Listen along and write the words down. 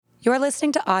You're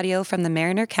listening to audio from the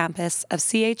Mariner campus of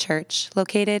CA Church,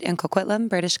 located in Coquitlam,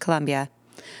 British Columbia.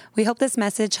 We hope this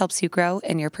message helps you grow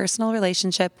in your personal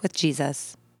relationship with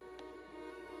Jesus.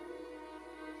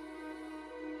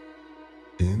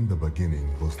 In the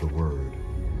beginning was the Word,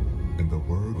 and the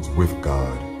Word was with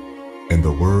God, and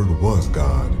the Word was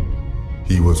God.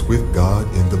 He was with God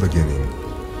in the beginning.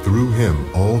 Through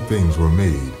him all things were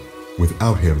made.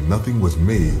 Without him nothing was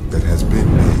made that has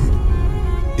been made.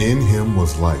 In him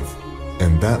was life,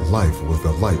 and that life was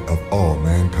the light of all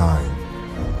mankind.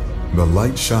 The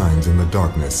light shines in the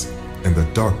darkness, and the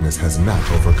darkness has not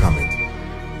overcome it.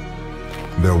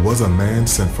 There was a man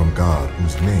sent from God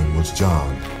whose name was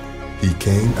John. He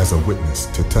came as a witness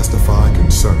to testify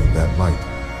concerning that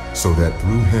light, so that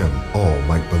through him all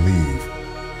might believe.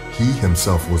 He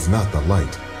himself was not the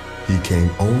light. He came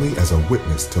only as a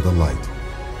witness to the light.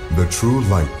 The true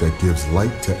light that gives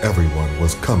light to everyone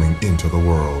was coming into the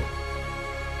world.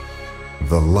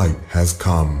 The light has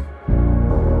come.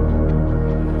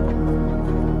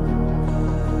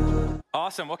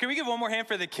 Awesome. Well, can we give one more hand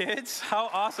for the kids? How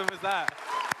awesome is that?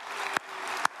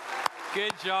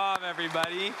 Good job,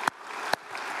 everybody.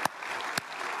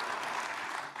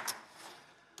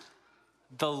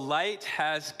 The light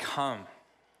has come.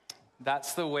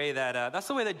 That's the way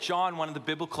that John, one of the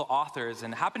biblical authors,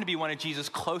 and happened to be one of Jesus'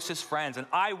 closest friends, an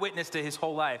eyewitness to his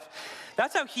whole life.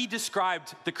 That's how he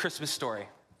described the Christmas story,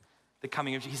 the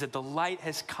coming of Jesus. He said, the light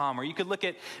has come. Or you could look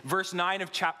at verse 9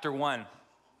 of chapter 1.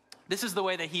 This is the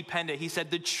way that he penned it. He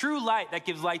said, the true light that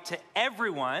gives light to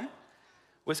everyone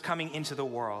was coming into the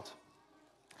world.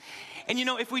 And you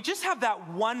know, if we just have that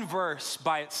one verse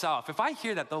by itself, if I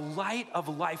hear that the light of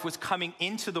life was coming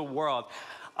into the world,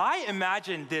 I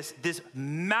imagine this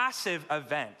massive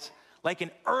event, like an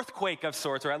earthquake of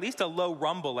sorts, or at least a low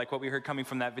rumble, like what we heard coming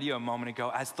from that video a moment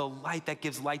ago, as the light that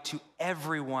gives light to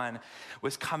everyone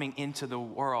was coming into the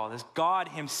world, as God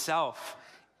himself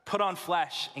put on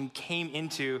flesh and came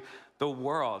into the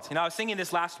world. You know, I was thinking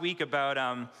this last week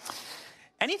about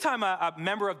anytime a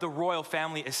member of the royal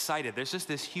family is sighted, there's just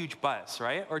this huge buzz,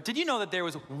 right? Or did you know that there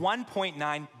was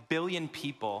 1.9 billion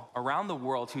people around the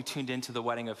world who tuned into the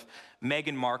wedding of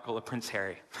Meghan Markle and Prince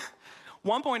Harry?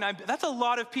 1.9, that's a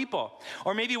lot of people.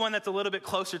 Or maybe one that's a little bit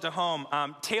closer to home.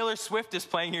 Taylor Swift is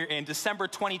playing here in December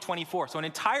 2024. So an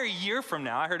entire year from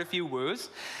now, I heard a few woos,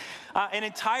 an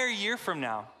entire year from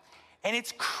now. And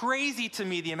it's crazy to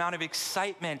me the amount of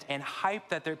excitement and hype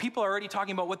that people are already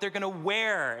talking about what they're gonna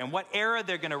wear and what era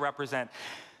they're gonna represent.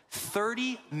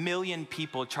 30 million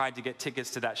people tried to get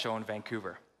tickets to that show in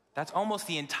Vancouver. That's almost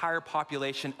the entire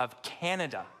population of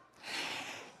Canada.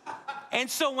 And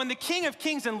so when the King of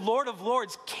Kings and Lord of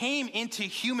Lords came into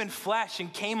human flesh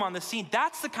and came on the scene,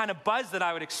 that's the kind of buzz that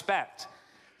I would expect.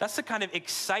 That's the kind of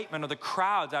excitement or the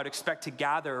crowds I would expect to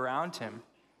gather around him.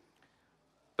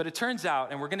 But it turns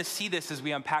out, and we're going to see this as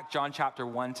we unpack John chapter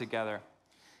 1 together,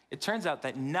 it turns out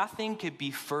that nothing could be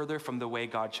further from the way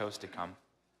God chose to come.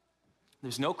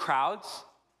 There's no crowds.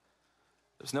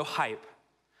 There's no hype.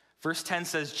 Verse 10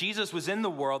 says, Jesus was in the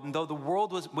world, and though the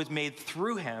world was made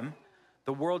through him,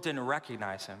 the world didn't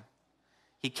recognize him.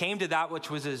 He came to that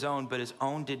which was his own, but his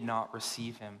own did not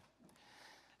receive him.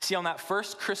 See, on that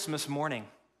first Christmas morning,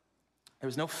 there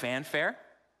was no fanfare.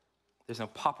 There's no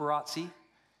paparazzi.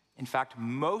 In fact,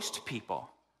 most people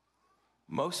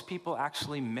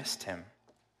actually missed him.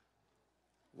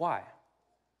 Why?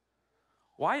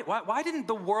 Why didn't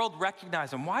the world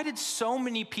recognize him? Why did so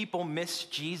many people miss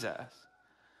Jesus?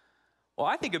 Well,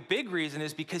 I think a big reason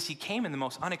is because he came in the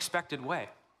most unexpected way.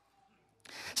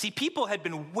 See, people had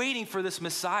been waiting for this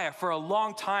Messiah for a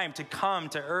long time to come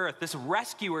to earth, this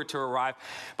rescuer to arrive.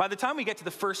 By the time we get to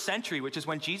the first century, which is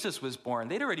when Jesus was born,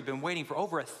 they'd already been waiting for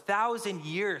over 1,000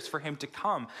 years for him to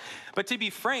come. But to be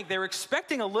frank, they were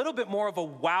expecting a little bit more of a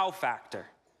wow factor.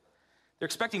 They're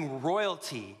expecting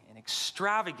royalty and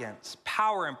extravagance,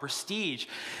 power and prestige.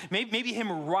 Maybe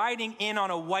him riding in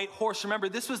on a white horse. Remember,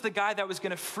 this was the guy that was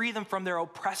going to free them from their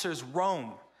oppressors,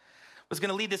 Rome. Was going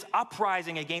to lead this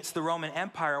uprising against the Roman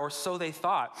Empire, or so they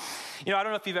thought. You know, I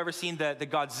don't know if you've ever seen the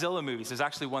Godzilla movies. There's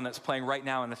actually one that's playing right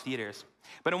now in the theaters.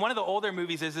 But in one of the older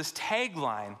movies, there's this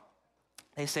tagline.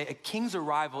 They say, a king's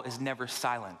arrival is never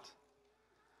silent.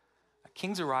 A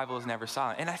king's arrival is never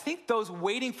silent. And I think those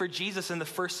waiting for Jesus in the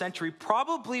first century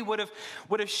probably would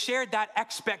have shared that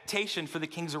expectation for the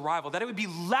king's arrival, that it would be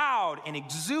loud and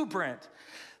exuberant,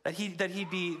 that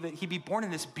he'd be born in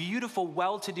this beautiful,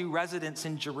 well-to-do residence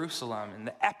in Jerusalem, in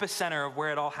the epicenter of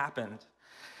where it all happened.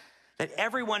 That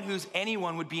everyone who's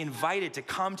anyone would be invited to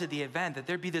come to the event, that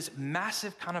there'd be this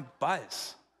massive kind of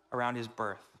buzz around his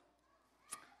birth.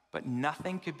 But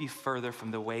nothing could be further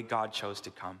from the way God chose to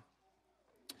come.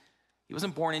 He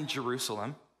wasn't born in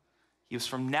Jerusalem. He was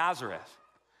from Nazareth.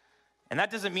 And that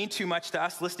doesn't mean too much to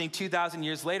us listening 2,000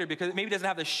 years later, because it maybe doesn't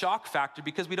have the shock factor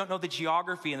because we don't know the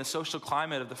geography and the social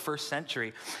climate of the first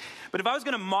century. But if I was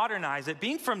going to modernize it,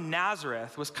 being from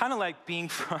Nazareth was kind of like being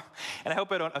from, and I hope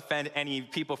I don't offend any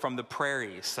people from the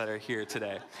prairies that are here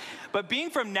today, but being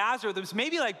from Nazareth was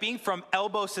maybe like being from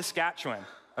Elbow, Saskatchewan,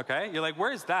 okay? You're like,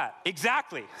 where is that?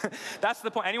 Exactly. That's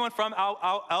the point. Anyone from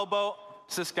Elbow,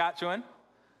 Saskatchewan?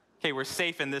 Okay, we're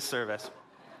safe in this service.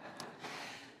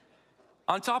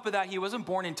 On top of that, he wasn't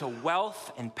born into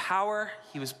wealth and power.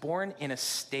 He was born in a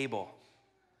stable,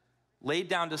 laid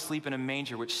down to sleep in a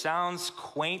manger, which sounds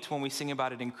quaint when we sing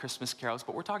about it in Christmas carols,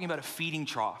 but we're talking about a feeding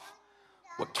trough,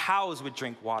 what cows would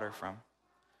drink water from.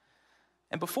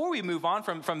 And before we move on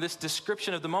from this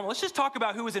description of the moment, let's just talk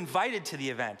about who was invited to the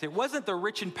event. It wasn't the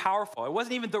rich and powerful. It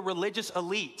wasn't even the religious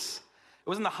elites. It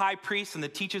wasn't the high priests and the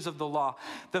teachers of the law.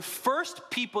 The first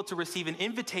people to receive an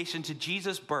invitation to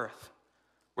Jesus' birth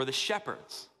were the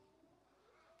shepherds.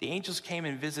 The angels came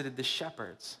and visited the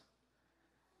shepherds.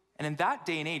 And in that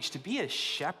day and age, to be a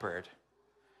shepherd,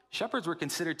 shepherds were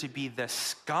considered to be the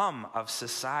scum of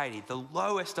society, the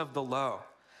lowest of the low.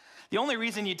 The only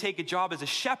reason you'd take a job as a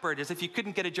shepherd is if you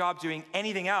couldn't get a job doing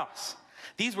anything else.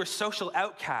 These were social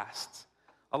outcasts.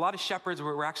 A lot of shepherds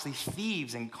were actually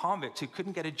thieves and convicts who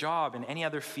couldn't get a job in any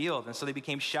other field, and so they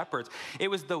became shepherds. It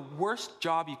was the worst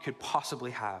job you could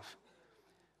possibly have.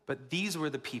 But these were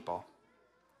the people.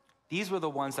 These were the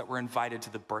ones that were invited to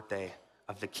the birthday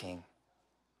of the king.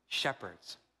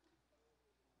 Shepherds.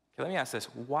 Okay, let me ask this.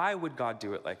 Why would God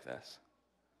do it like this?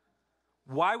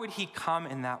 Why would he come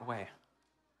in that way?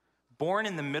 Born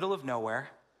in the middle of nowhere,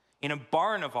 in a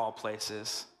barn of all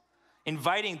places,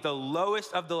 inviting the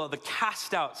lowest of the low, the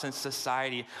cast outs in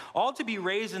society, all to be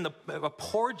raised in a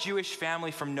poor Jewish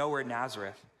family from nowhere,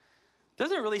 Nazareth.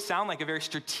 Doesn't really sound like a very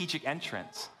strategic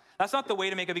entrance. That's not the way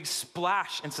to make a big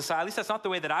splash in society. At least that's not the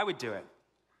way that I would do it.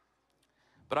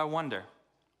 But I wonder,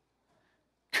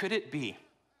 could it be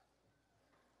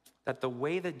that the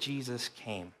way that Jesus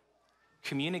came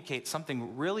communicates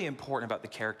something really important about the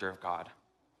character of God,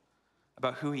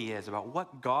 about who he is, about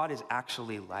what God is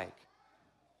actually like?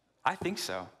 I think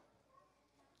so.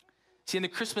 See, in the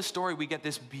Christmas story, we get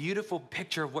this beautiful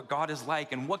picture of what God is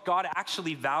like and what God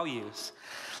actually values.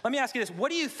 Let me ask you this.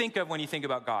 What do you think of when you think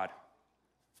about God?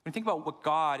 When you think about what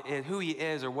God is, who he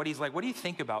is, or what he's like, what do you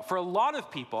think about? For a lot of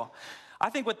people,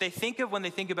 I think what they think of when they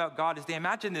think about God is they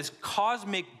imagine this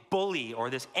cosmic bully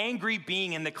or this angry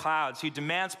being in the clouds who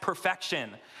demands perfection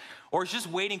or is just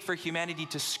waiting for humanity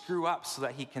to screw up so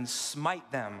that he can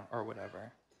smite them or whatever.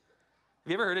 Have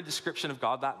you ever heard a description of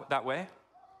God that way?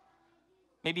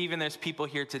 Maybe even there's people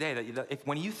here today that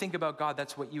when you think about God,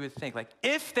 that's what you would think. Like,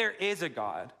 if there is a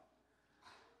God,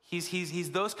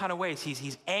 He's those kind of ways.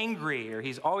 He's angry, or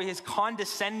he's always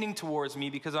condescending towards me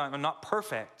because I'm not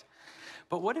perfect.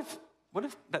 But what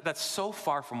if that's so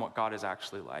far from what God is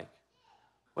actually like?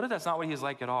 What if that's not what he's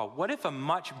like at all? What if a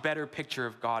much better picture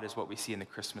of God is what we see in the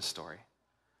Christmas story?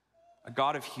 A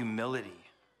God of humility,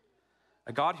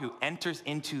 a God who enters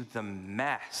into the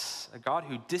mess, a God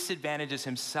who disadvantages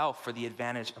himself for the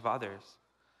advantage of others.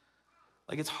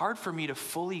 Like, it's hard for me to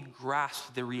fully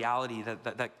grasp the reality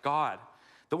that God,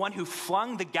 the one who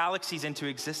flung the galaxies into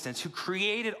existence, who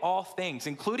created all things,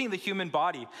 including the human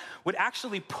body, would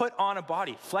actually put on a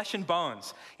body, flesh and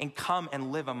bones, and come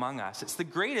and live among us. It's the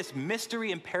greatest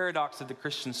mystery and paradox of the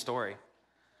Christian story,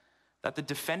 that the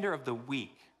defender of the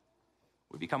weak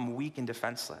would become weak and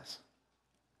defenseless,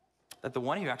 that the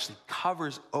one who actually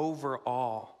covers over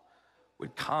all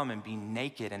would come and be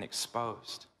naked and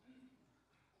exposed,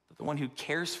 that the one who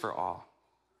cares for all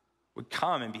would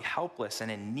come and be helpless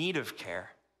and in need of care,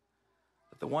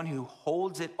 that the one who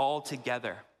holds it all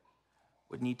together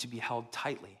would need to be held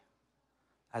tightly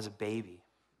as a baby.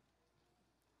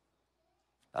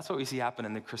 That's what we see happen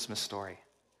in the Christmas story.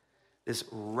 This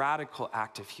radical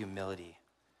act of humility.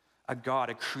 A God,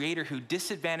 a creator who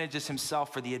disadvantages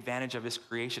himself for the advantage of his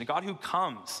creation. A God who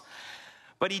comes,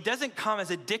 but he doesn't come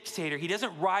as a dictator. He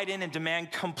doesn't ride in and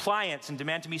demand compliance and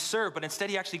demand to be served, but instead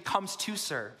he actually comes to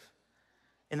serve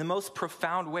in the most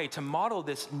profound way, to model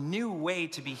this new way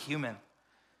to be human,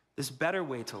 this better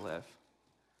way to live.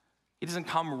 He doesn't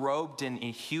come robed in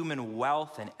human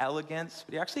wealth and elegance,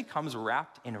 but he actually comes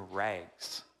wrapped in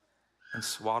rags and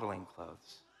swaddling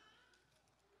clothes.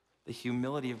 The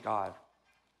humility of God.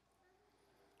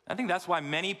 I think that's why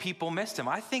many people missed him.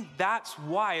 I think that's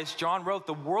why, as John wrote,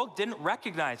 the world didn't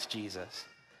recognize Jesus,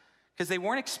 because they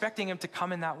weren't expecting him to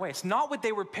come in that way. It's not what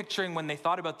they were picturing when they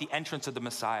thought about the entrance of the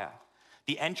Messiah,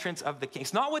 the entrance of the King.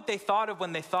 It's not what they thought of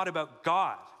when they thought about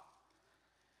God.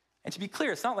 And to be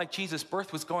clear, it's not like Jesus'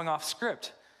 birth was going off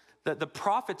script. The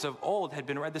prophets of old had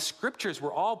been read. The scriptures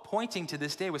were all pointing to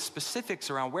this day with specifics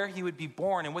around where he would be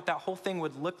born and what that whole thing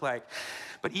would look like.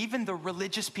 But even the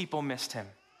religious people missed him.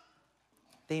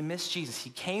 They missed Jesus.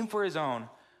 He came for his own,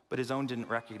 but his own didn't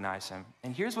recognize him.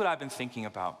 And here's what I've been thinking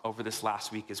about over this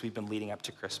last week as we've been leading up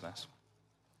to Christmas.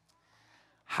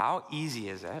 How easy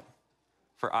is it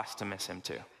for us to miss him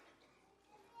too?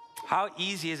 How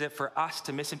easy is it for us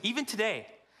to miss him, even today?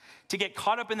 To get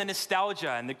caught up in the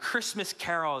nostalgia and the Christmas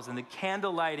carols and the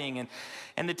candle lighting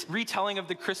and the retelling of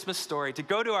the Christmas story, to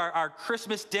go to our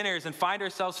Christmas dinners and find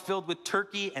ourselves filled with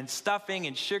turkey and stuffing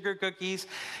and sugar cookies,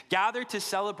 gathered to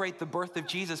celebrate the birth of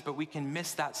Jesus, but we can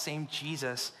miss that same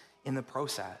Jesus in the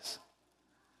process.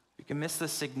 We can miss the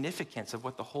significance of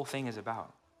what the whole thing is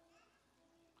about.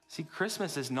 See,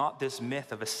 Christmas is not this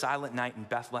myth of a silent night in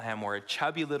Bethlehem where a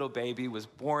chubby little baby was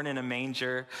born in a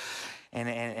manger. And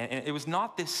it was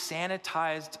not this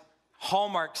sanitized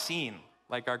Hallmark scene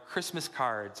like our Christmas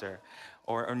cards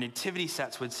or nativity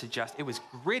sets would suggest. It was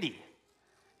gritty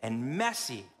and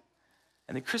messy.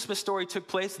 And the Christmas story took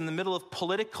place in the middle of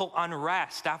political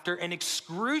unrest after an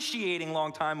excruciating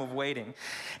long time of waiting.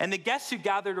 And the guests who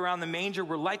gathered around the manger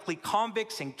were likely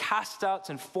convicts and cast-outs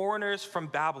and foreigners from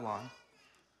Babylon.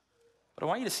 But I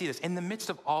want you to see this. In the midst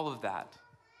of all of that,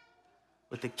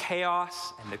 with the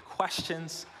chaos and the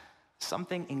questions,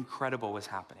 something incredible was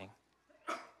happening.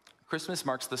 Christmas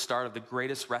marks the start of the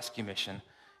greatest rescue mission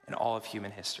in all of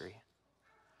human history,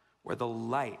 where the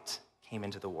light came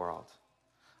into the world.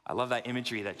 I love that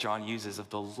imagery that John uses of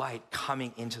the light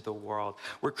coming into the world,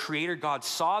 where Creator God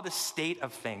saw the state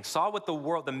of things, saw what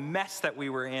the mess that we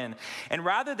were in. And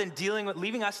rather than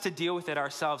leaving us to deal with it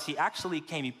ourselves, he actually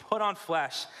came, he put on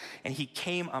flesh, and he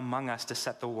came among us to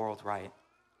set the world right.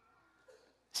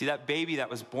 See, that baby that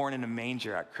was born in a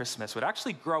manger at Christmas would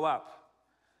actually grow up,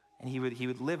 and he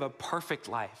would live a perfect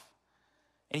life.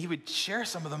 And he would share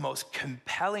some of the most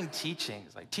compelling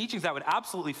teachings, like teachings that would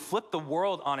absolutely flip the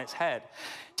world on its head.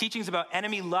 Teachings about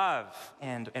enemy love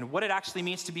and what it actually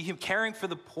means to be him, caring for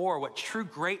the poor, what true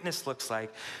greatness looks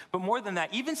like. But more than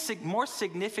that, even more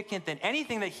significant than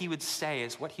anything that he would say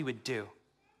is what he would do.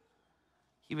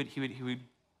 He would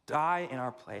die in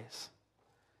our place,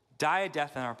 die a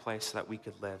death in our place so that we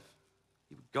could live.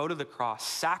 He would go to the cross,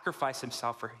 sacrifice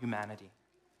himself for humanity.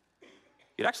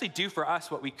 He'd actually do for us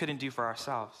what we couldn't do for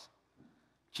ourselves.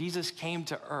 Jesus came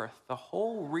to earth. The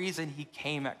whole reason he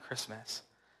came at Christmas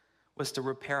was to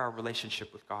repair our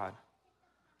relationship with God,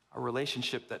 a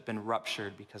relationship that had been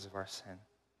ruptured because of our sin.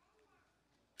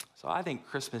 So I think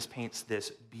Christmas paints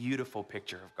this beautiful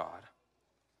picture of God,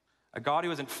 a God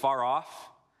who isn't far off,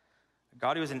 a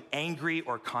God who isn't angry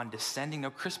or condescending. No,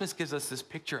 Christmas gives us this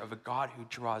picture of a God who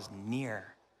draws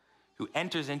near, who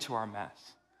enters into our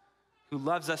mess, who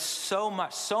loves us so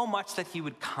much that he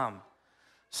would come,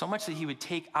 so much that he would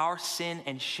take our sin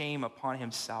and shame upon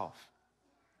himself.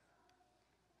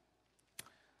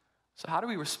 So how do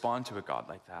we respond to a God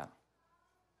like that?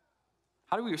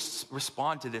 How do we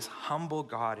respond to this humble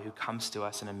God who comes to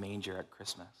us in a manger at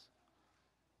Christmas?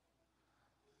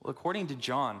 Well, according to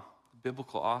John, the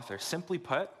biblical author, simply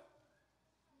put,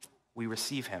 we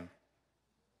receive him.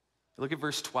 Look at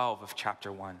verse 12 of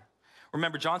chapter 1.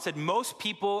 Remember, John said most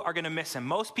people are going to miss him.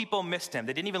 Most people missed him.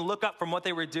 They didn't even look up from what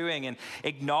they were doing and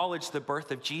acknowledge the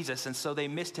birth of Jesus, and so they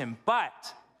missed him.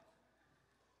 But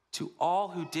to all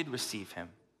who did receive him,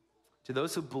 to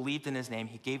those who believed in his name,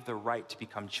 he gave the right to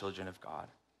become children of God.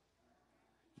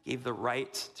 He gave the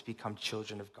right to become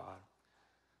children of God.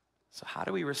 So how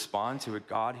do we respond to a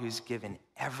God who's given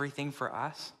everything for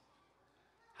us?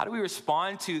 How do we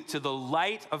respond to the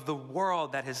light of the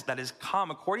world that has come?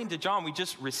 According to John, we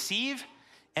just receive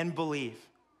and believe.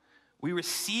 We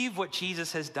receive what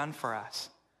Jesus has done for us,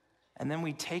 and then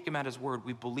we take him at his word.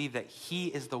 We believe that he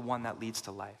is the one that leads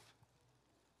to life.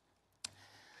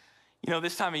 You know,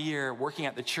 this time of year, working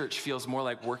at the church feels more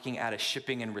like working at a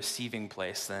shipping and receiving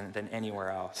place than anywhere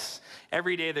else.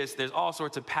 Every day, there's all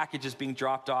sorts of packages being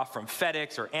dropped off from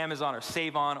FedEx or Amazon or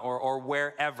Save-On or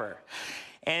wherever.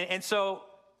 And so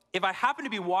if I happen to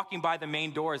be walking by the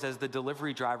main doors as the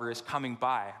delivery driver is coming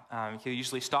by, he'll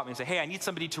usually stop me and say, hey, I need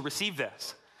somebody to receive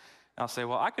this. And I'll say,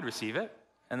 well, I could receive it.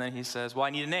 And then he says, well, I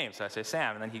need a name. So I say,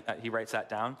 Sam. And then he writes that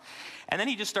down. And then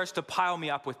he just starts to pile me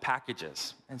up with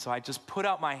packages. And so I just put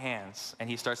out my hands, and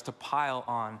he starts to pile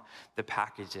on the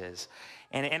packages.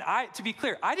 And to be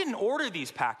clear, I didn't order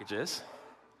these packages.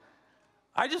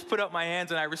 I just put out my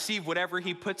hands, and I receive whatever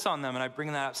he puts on them, and I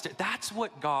bring that upstairs. That's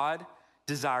what God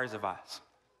desires of us.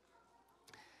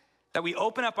 That we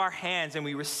open up our hands and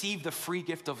we receive the free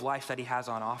gift of life that he has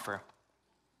on offer.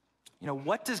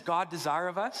 What does God desire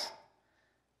of us?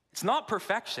 It's not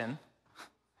perfection.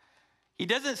 He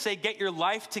doesn't say, get your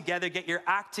life together, get your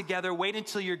act together, wait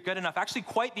until you're good enough. Actually,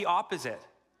 quite the opposite.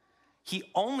 The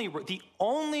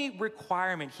only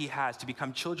requirement he has to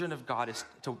become children of God is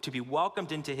to be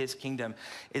welcomed into his kingdom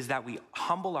is that we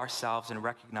humble ourselves and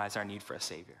recognize our need for a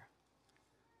Savior.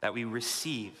 That we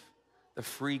receive the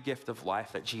free gift of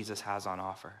life that Jesus has on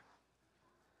offer.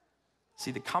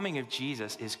 See, the coming of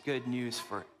Jesus is good news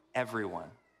for everyone.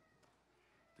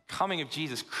 The coming of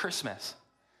Jesus, Christmas,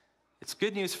 it's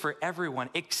good news for everyone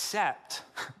except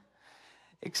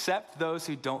those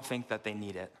who don't think that they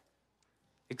need it.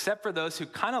 Except for those who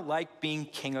kind of like being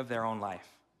king of their own life.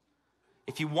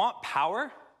 If you want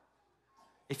power,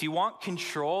 if you want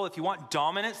control, if you want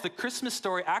dominance, the Christmas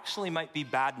story actually might be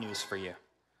bad news for you.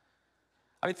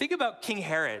 I mean, think about King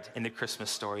Herod in the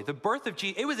Christmas story. The birth of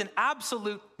Jesus, it was an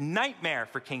absolute nightmare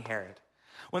for King Herod.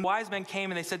 When the wise men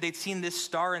came and they said they'd seen this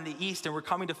star in the east and were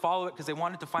coming to follow it because they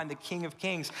wanted to find the King of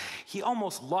Kings, he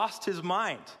almost lost his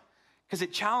mind because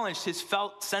it challenged his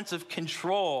felt sense of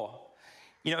control.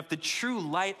 If the true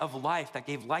light of life that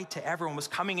gave light to everyone was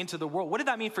coming into the world, what did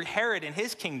that mean for Herod and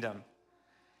his kingdom?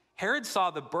 Herod saw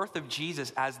the birth of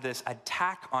Jesus as this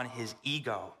attack on his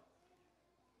ego.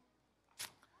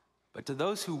 But to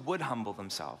those who would humble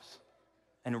themselves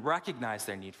and recognize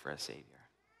their need for a Savior,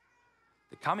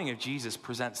 the coming of Jesus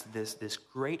presents this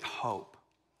great hope,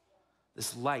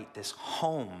 this light, this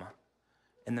home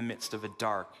in the midst of a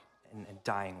dark and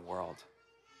dying world.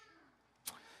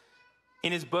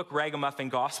 In his book, Ragamuffin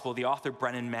Gospel, the author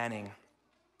Brennan Manning,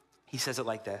 he says it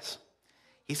like this.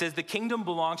 He says, the kingdom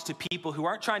belongs to people who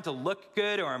aren't trying to look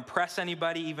good or impress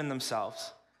anybody, even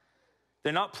themselves.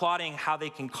 They're not plotting how they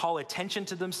can call attention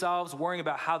to themselves, worrying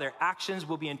about how their actions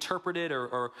will be interpreted,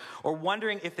 or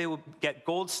wondering if they will get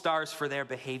gold stars for their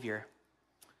behavior.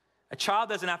 A child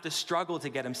doesn't have to struggle to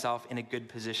get himself in a good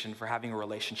position for having a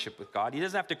relationship with God. He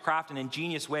doesn't have to craft an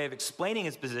ingenious way of explaining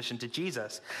his position to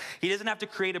Jesus. He doesn't have to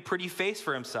create a pretty face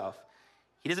for himself.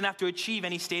 He doesn't have to achieve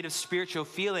any state of spiritual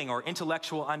feeling or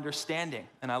intellectual understanding.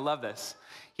 And I love this.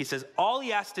 He says, all he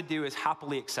has to do is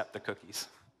happily accept the cookies.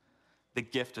 The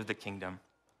gift of the kingdom.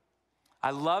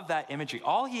 I love that imagery.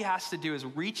 All he has to do is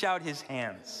reach out his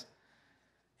hands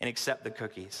and accept the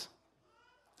cookies.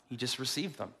 He just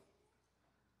received them.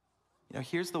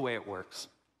 Here's the way it works.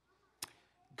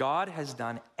 God has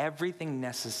done everything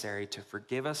necessary to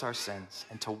forgive us our sins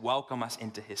and to welcome us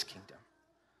into his kingdom.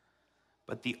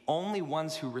 But the only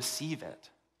ones who receive it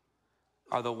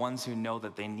are the ones who know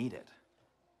that they need it.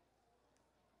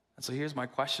 And so here's my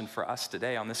question for us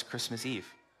today on this Christmas Eve.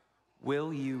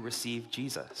 Will you receive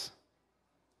Jesus?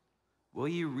 Will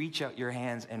you reach out your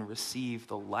hands and receive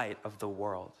the light of the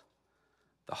world,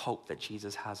 the hope that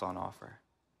Jesus has on offer?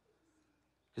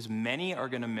 Because many are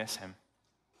going to miss him.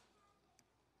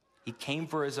 He came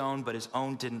for his own, but his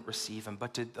own didn't receive him.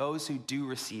 But to those who do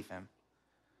receive him,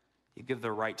 he gives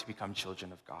the right to become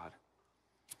children of God.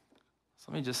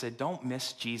 So let me just say, don't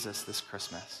miss Jesus this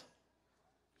Christmas.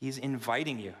 He's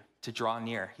inviting you to draw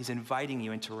near. He's inviting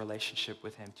you into a relationship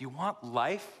with him. Do you want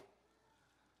life?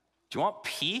 Do you want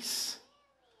peace?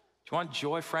 Do you want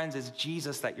joy, friends? It's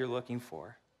Jesus that you're looking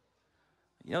for.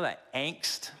 That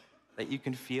angst that you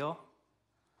can feel,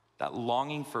 that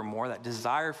longing for more, that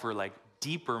desire for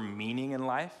deeper meaning in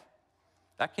life,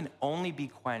 that can only be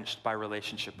quenched by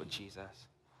relationship with Jesus,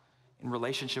 in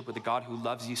relationship with the God who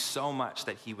loves you so much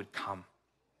that he would come.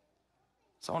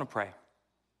 So I want to pray.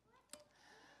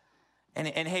 And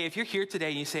hey, if you're here today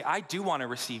and you say, I do want to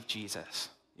receive Jesus.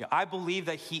 I believe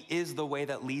that he is the way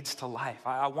that leads to life.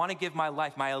 I want to give my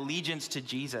life, my allegiance to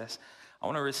Jesus. I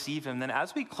want to receive him. Then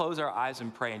as we close our eyes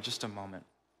and pray in just a moment,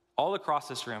 all across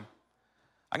this room,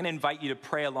 I'm going to invite you to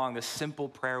pray along this simple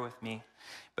prayer with me.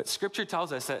 But scripture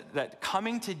tells us that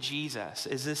coming to Jesus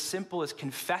is as simple as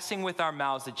confessing with our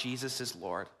mouths that Jesus is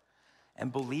Lord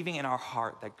and believing in our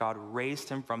heart that God raised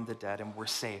him from the dead and we're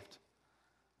saved.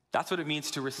 That's what it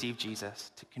means to receive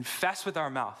Jesus, to confess with our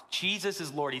mouth, Jesus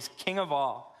is Lord, he's King of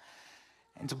all,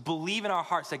 and to believe in our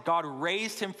hearts that God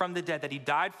raised him from the dead, that he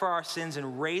died for our sins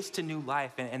and raised to new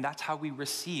life, and that's how we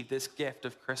receive this gift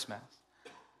of Christmas.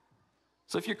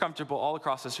 So if you're comfortable all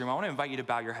across this room, I want to invite you to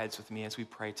bow your heads with me as we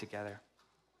pray together.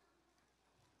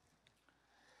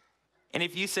 And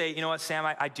if you say, you know what, Sam,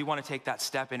 I do want to take that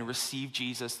step and receive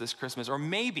Jesus this Christmas, or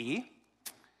maybe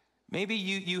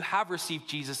you have received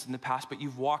Jesus in the past, but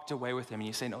you've walked away with him and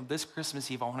you say, no, this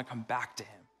Christmas Eve, I want to come back to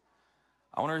him.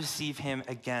 I want to receive him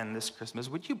again this Christmas.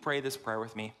 Would you pray this prayer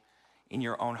with me in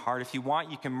your own heart? If you want,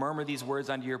 you can murmur these words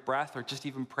under your breath or just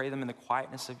even pray them in the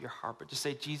quietness of your heart. But just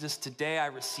say, Jesus, today I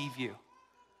receive you.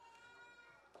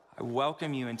 I I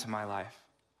welcome you into my life.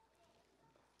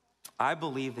 I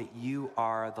believe that you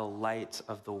are the light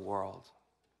of the world.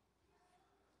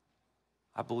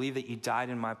 I believe that you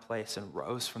died in my place and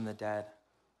rose from the dead.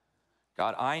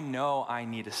 God, I know I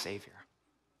need a Savior.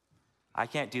 I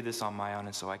can't do this on my own,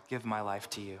 and so I give my life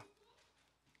to you.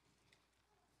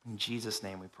 In Jesus'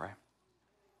 name we pray.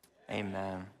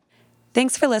 Amen.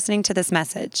 Thanks for listening to this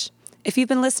message. If you've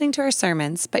been listening to our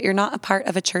sermons, but you're not a part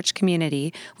of a church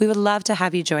community, we would love to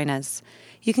have you join us.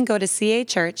 You can go to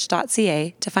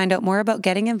cachurch.ca to find out more about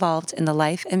getting involved in the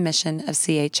life and mission of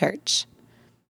CA Church.